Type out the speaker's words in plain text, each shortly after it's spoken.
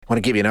want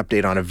to give you an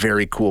update on a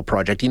very cool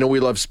project. You know, we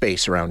love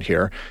space around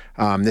here.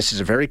 This is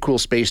a very cool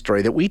space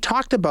story that we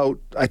talked about,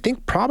 I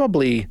think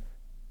probably,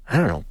 I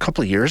don't know, a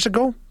couple of years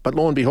ago, but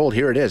lo and behold,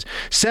 here it is.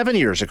 7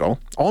 years ago,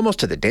 almost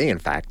to the day, in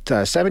fact,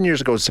 7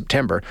 years ago,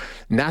 September,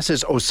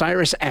 NASA's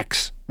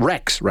OSIRIS-REx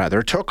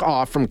took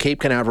off from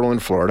Cape Canaveral in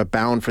Florida,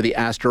 bound for the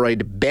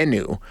asteroid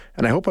Bennu.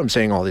 And I hope I'm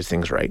saying all these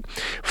things right.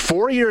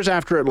 4 years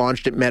after it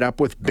launched, it met up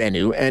with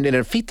Bennu, and in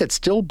a feat that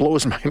still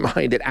blows my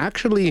mind, it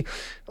actually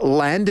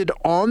landed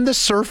on the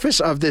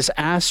surface of this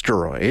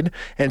asteroid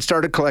and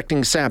started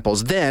collecting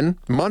samples. Then,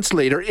 months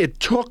later, it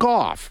took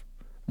off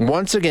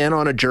once again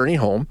on a journey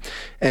home.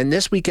 And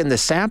this weekend, the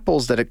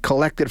samples that it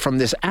collected from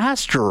this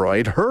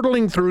asteroid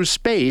hurtling through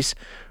space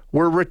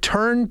were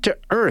returned to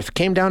Earth,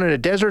 came down in a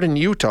desert in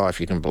Utah, if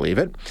you can believe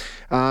it.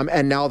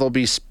 And now they'll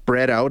be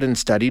spread out and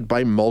studied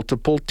by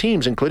multiple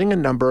teams, including a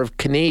number of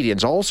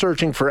Canadians, all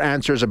searching for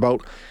answers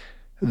about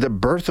the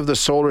birth of the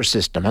solar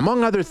system,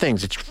 among other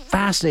things. It's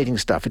fascinating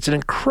stuff. It's an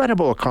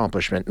incredible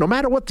accomplishment. No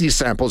matter what these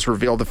samples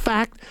reveal, the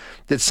fact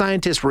that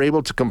scientists were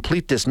able to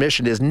complete this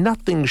mission is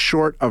nothing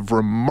short of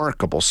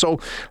remarkable. So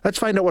let's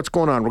find out what's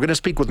going on. We're going to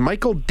speak with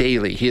Michael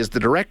Daly. He is the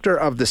director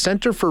of the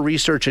Center for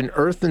Research in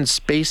Earth and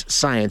Space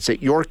Science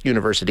at York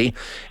University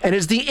and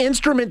is the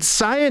instrument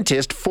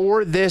scientist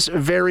for this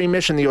very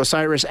mission, the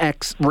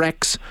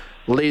OSIRIS-REx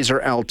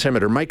laser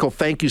altimeter. Michael,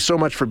 thank you so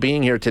much for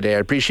being here today. I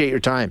appreciate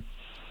your time.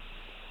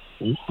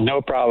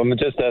 No problem.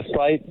 Just a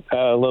slight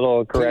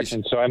little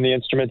correction. Please. So I'm the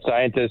instrument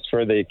scientist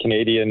for the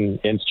Canadian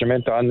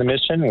instrument on the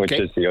mission, which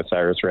is the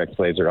OSIRIS-REx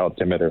laser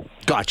altimeter.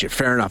 Gotcha.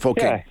 Fair enough.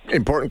 Okay. Yeah.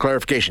 Important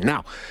clarification.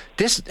 Now,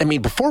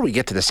 before we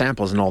get to the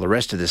samples and all the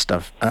rest of this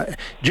stuff,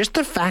 just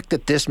the fact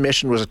that this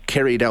mission was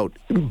carried out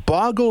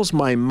boggles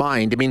my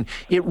mind. I mean,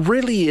 it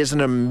really is an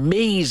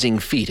amazing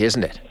feat,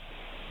 isn't it?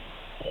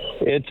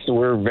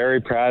 We're very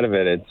proud of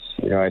it.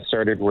 I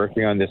started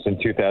working on this in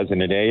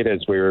 2008 as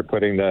we were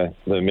putting the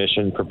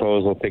mission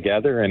proposal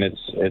together, and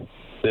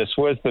this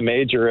was the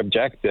major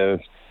objective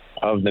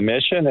of the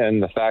mission.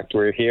 And the fact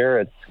we're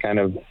here,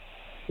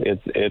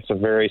 it's a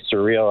very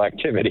surreal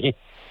activity.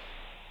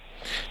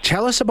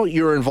 Tell us about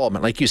your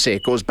involvement. Like you say,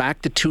 it goes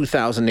back to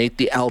 2008,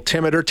 the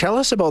altimeter. Tell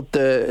us about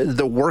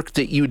the work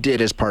that you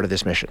did as part of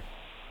this mission.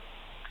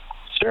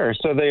 Sure.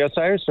 So the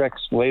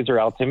OSIRIS-REx laser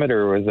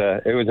altimeter was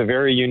a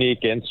very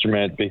unique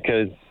instrument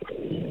because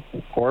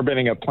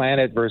orbiting a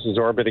planet versus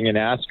orbiting an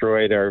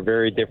asteroid are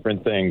very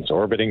different things.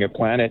 Orbiting a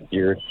planet,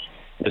 the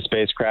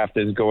spacecraft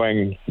is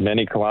going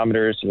many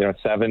kilometers,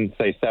 7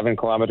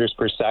 kilometers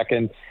per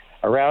second.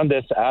 Around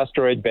this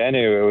asteroid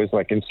Bennu, it was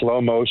like in slow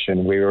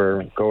motion. We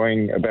were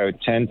going about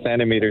 10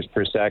 centimeters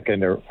per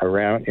second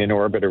around in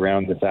orbit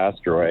around this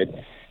asteroid.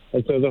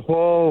 And so the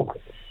whole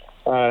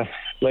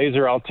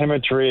laser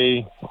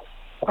altimetry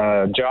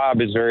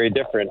job is very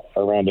different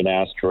around an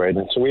asteroid.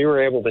 And so we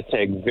were able to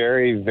take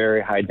very,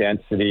 very high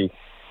density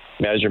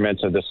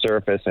measurements of the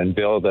surface and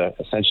build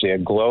essentially a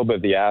globe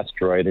of the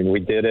asteroid. And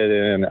we did it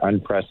in an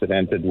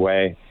unprecedented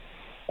way.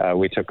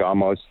 We took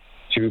almost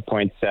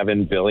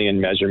 2.7 billion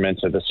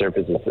measurements of the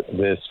surface of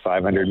this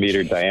 500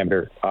 meter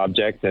diameter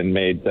object and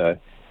made the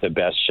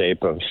best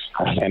shape of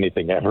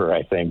anything ever,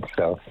 I think.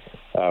 So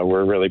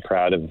we're really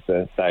proud of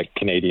that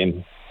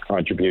Canadian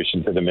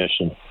contribution to the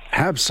mission.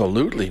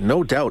 Absolutely,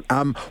 no doubt.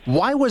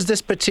 Why was this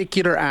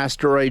particular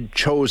asteroid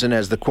chosen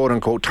as the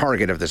quote-unquote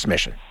target of this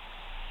mission?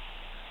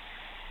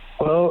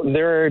 Well,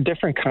 there are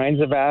different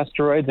kinds of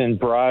asteroids in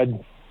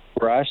broad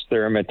brush.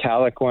 There are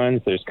metallic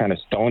ones. There's kind of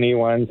stony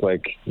ones,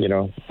 like,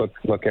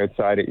 look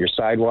outside at your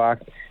sidewalk.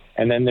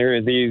 And then there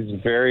are these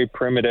very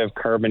primitive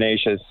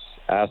carbonaceous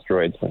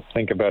asteroids.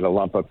 Think about a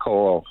lump of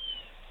coal.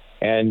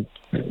 And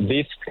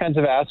these kinds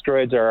of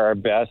asteroids are our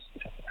best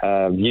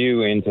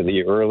view into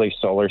the early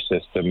solar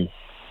system.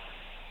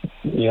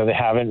 They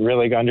haven't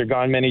really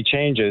undergone many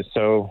changes,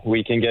 so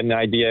we can get an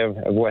idea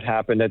of what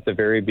happened at the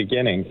very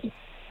beginning.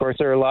 Of course,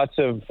 there are lots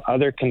of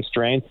other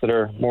constraints that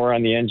are more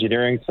on the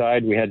engineering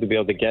side. We had to be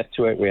able to get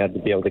to it. We had to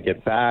be able to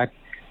get back.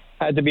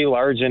 Had to be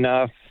large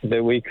enough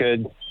that we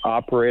could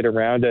operate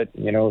around it,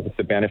 with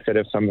the benefit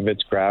of some of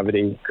its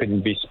gravity.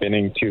 Couldn't be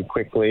spinning too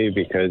quickly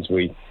because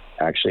we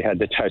actually had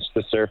to touch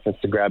the surface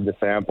to grab the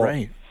sample.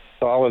 Right.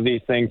 So all of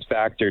these things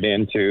factored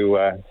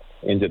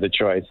into the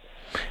choice.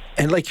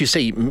 And like you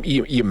say,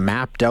 you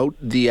mapped out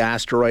the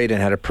asteroid and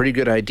had a pretty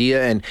good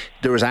idea, and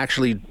there was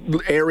actually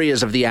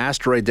areas of the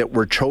asteroid that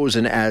were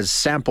chosen as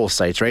sample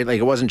sites, right? Like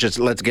it wasn't just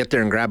let's get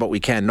there and grab what we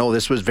can. No,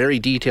 this was very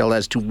detailed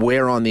as to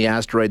where on the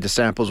asteroid the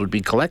samples would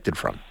be collected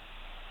from.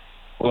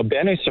 Well,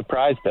 Bennu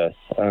surprised us.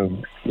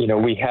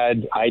 We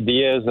had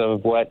ideas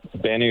of what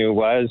Bennu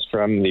was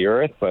from the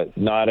Earth, but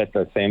not at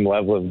the same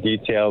level of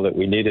detail that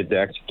we needed to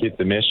execute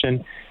the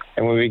mission.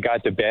 And when we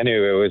got to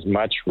Bennu, it was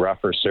much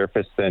rougher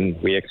surface than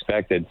we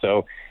expected.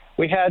 So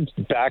we had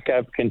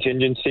backup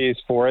contingencies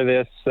for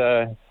this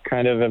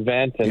kind of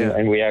event,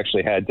 and we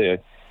actually had to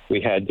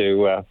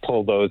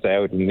pull those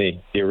out. And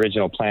the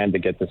original plan to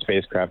get the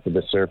spacecraft to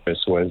the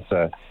surface was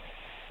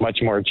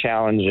much more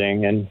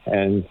challenging,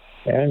 and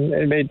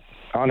it made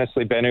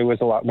honestly, Ben, it was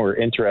a lot more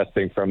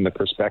interesting from the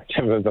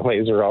perspective of the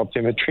laser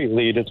altimetry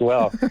lead as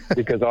well,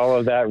 because all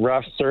of that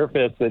rough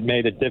surface that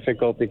made it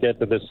difficult to get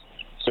to this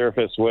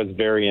surface was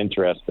very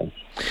interesting.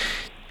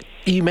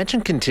 You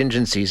mentioned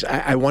contingencies.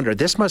 I wonder,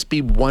 this must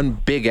be one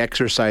big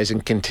exercise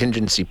in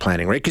contingency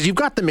planning, right? Because you've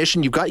got the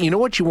mission, you know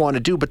what you want to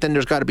do, but then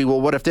there's got to be,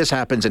 well, what if this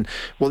happens? And,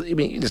 well, I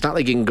mean, it's not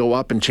like you can go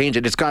up and change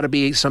it. It's got to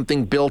be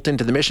something built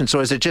into the mission. So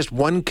is it just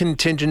one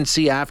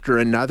contingency after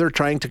another,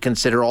 trying to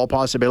consider all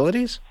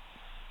possibilities?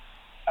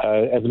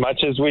 As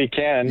much as we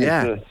can.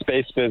 Yeah. It's a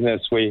space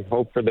business. We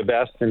hope for the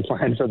best and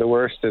plan for the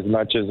worst as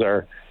much as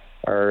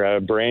our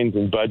brains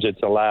and budgets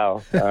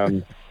allow.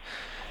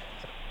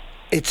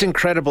 It's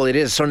incredible. It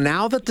is. So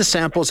now that the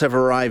samples have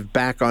arrived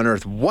back on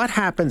Earth, what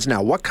happens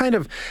now? What kind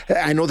of,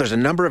 I know there's a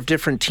number of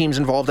different teams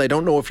involved. I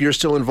don't know if you're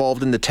still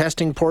involved in the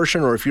testing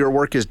portion or if your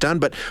work is done,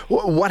 but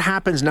what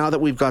happens now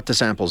that we've got the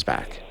samples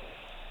back?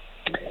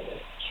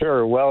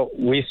 Sure. Well,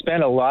 we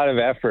spent a lot of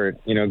effort,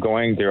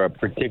 going to a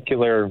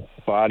particular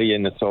body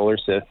in the solar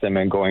system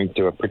and going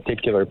to a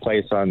particular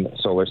place on the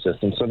solar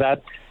system. So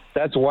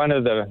that's one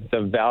of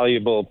the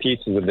valuable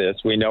pieces of this.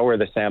 We know where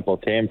the sample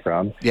came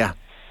from. Yeah.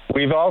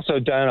 We've also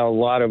done a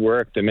lot of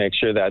work to make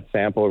sure that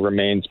sample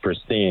remains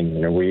pristine.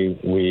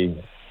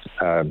 We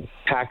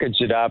packaged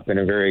it up in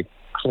a very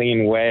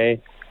clean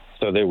way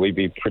so that we'd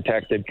be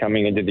protected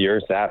coming into the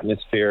Earth's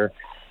atmosphere.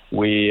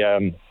 We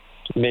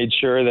made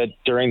sure that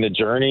during the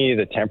journey,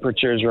 the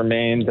temperatures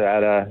remained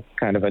at a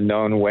kind of a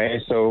known way.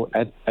 So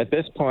at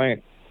this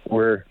point,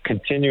 we're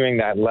continuing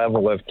that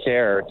level of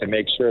care to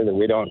make sure that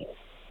we don't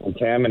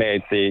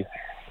contaminate the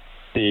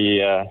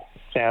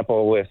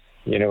sample with,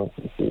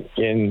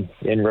 in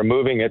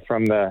removing it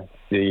from the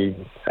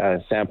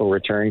sample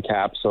return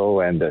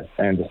capsule and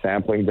the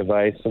sampling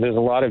device. So there's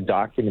a lot of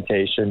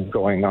documentation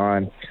going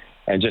on,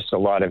 and just a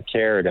lot of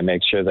care to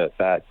make sure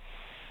that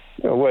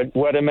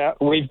what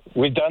amount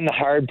we've done the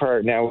hard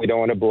part. Now we don't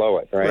want to blow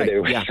it, right? It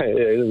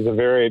was a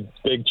very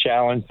big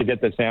challenge to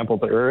get the sample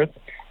to Earth,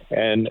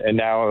 and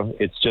now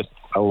it's just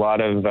a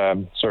lot of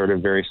sort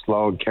of very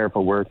slow and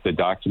careful work to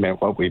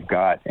document what we've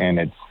got and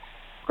its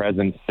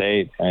present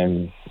state,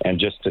 and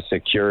just to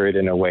secure it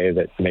in a way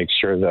that makes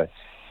sure the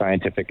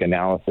scientific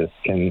analysis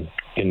can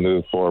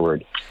move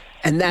forward.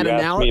 And that you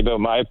asked me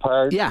about my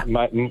part. Yeah.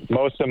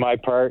 Most of my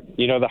part,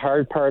 the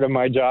hard part of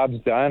my job's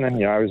done,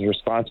 and I was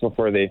responsible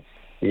for the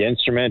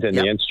instrument and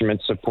the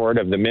instrument support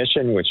of the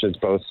mission, which is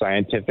both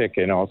scientific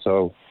and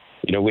also,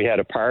 we had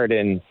a part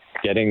in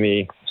getting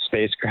the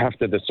spacecraft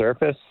to the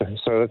surface.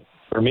 So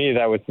for me,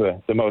 that was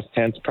the most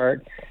tense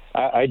part.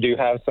 I do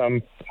have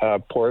some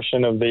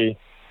portion of the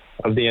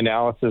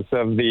analysis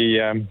of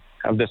the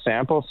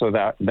sample, so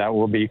that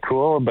will be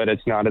cool, but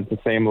it's not at the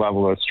same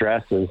level of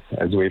stress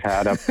as we've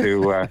had up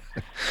to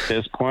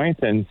this point.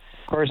 And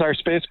of course, our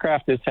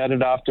spacecraft is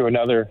headed off to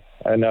another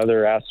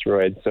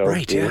asteroid, so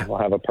we'll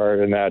have a part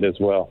in that as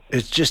well.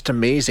 It's just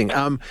amazing.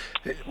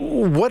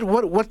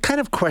 What kind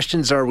of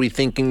questions are we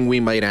thinking we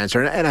might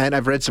answer? And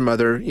I've read some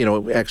other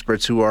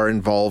experts who are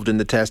involved in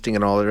the testing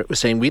and all of it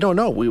saying we don't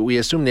know. We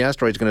assume the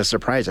asteroid's going to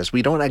surprise us.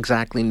 We don't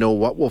exactly know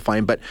what we'll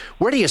find. But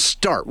where do you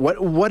start?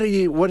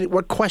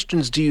 What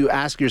questions do you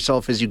ask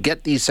yourself as you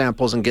get these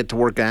samples and get to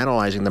work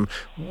analyzing them?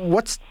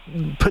 What's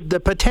the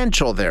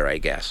potential there, I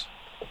guess?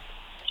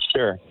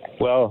 Sure.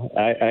 Well,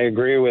 I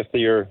agree with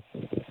your,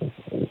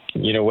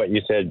 what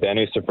you said, Ben,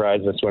 who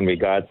surprised us when we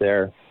got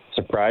there,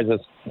 surprised us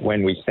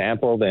when we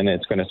sampled, and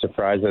it's going to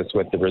surprise us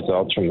with the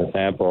results from the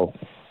sample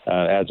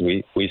as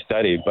we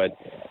studied. But,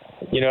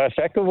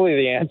 effectively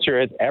the answer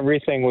is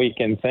everything we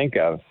can think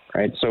of,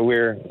 right? So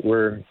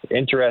we're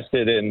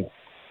interested in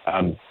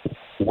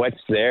what's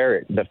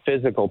there, the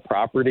physical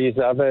properties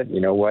of it,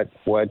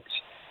 what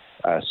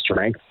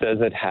strength does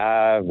it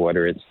have? What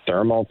are its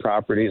thermal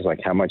properties?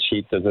 Like how much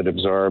heat does it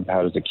absorb?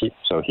 How does it keep?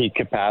 So heat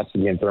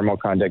capacity and thermal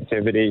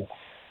conductivity.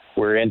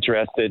 We're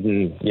interested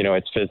in,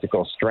 its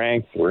physical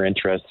strength. We're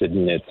interested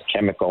in its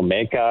chemical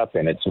makeup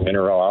and its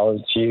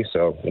mineralogy.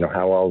 So,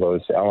 how all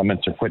those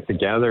elements are put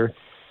together.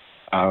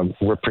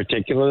 We're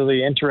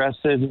particularly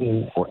interested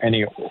in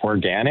any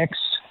organics.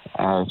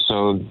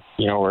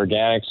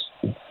 Organics,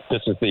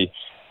 this is the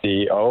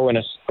O in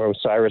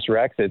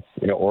OSIRIS-REx, it's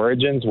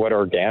origins, what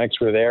organics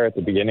were there at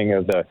the beginning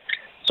of the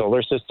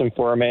solar system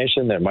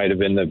formation that might have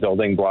been the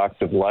building blocks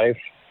of life.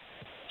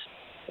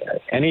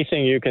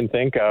 Anything you can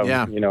think of,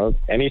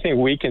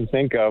 anything we can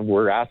think of,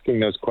 we're asking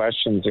those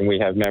questions, and we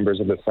have members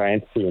of the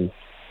science team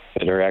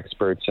that are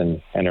experts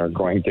and are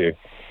going to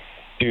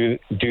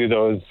do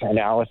those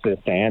analysis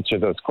to answer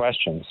those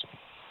questions.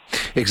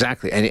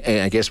 Exactly. And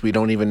I guess we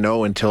don't even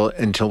know until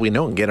we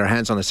know and get our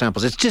hands on the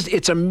samples.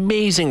 It's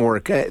amazing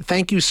work.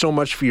 Thank you so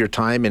much for your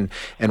time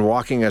and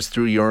walking us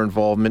through your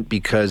involvement,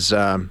 because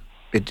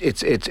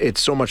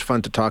it's so much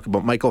fun to talk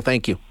about. Michael,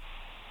 thank you.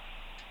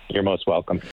 You're most welcome.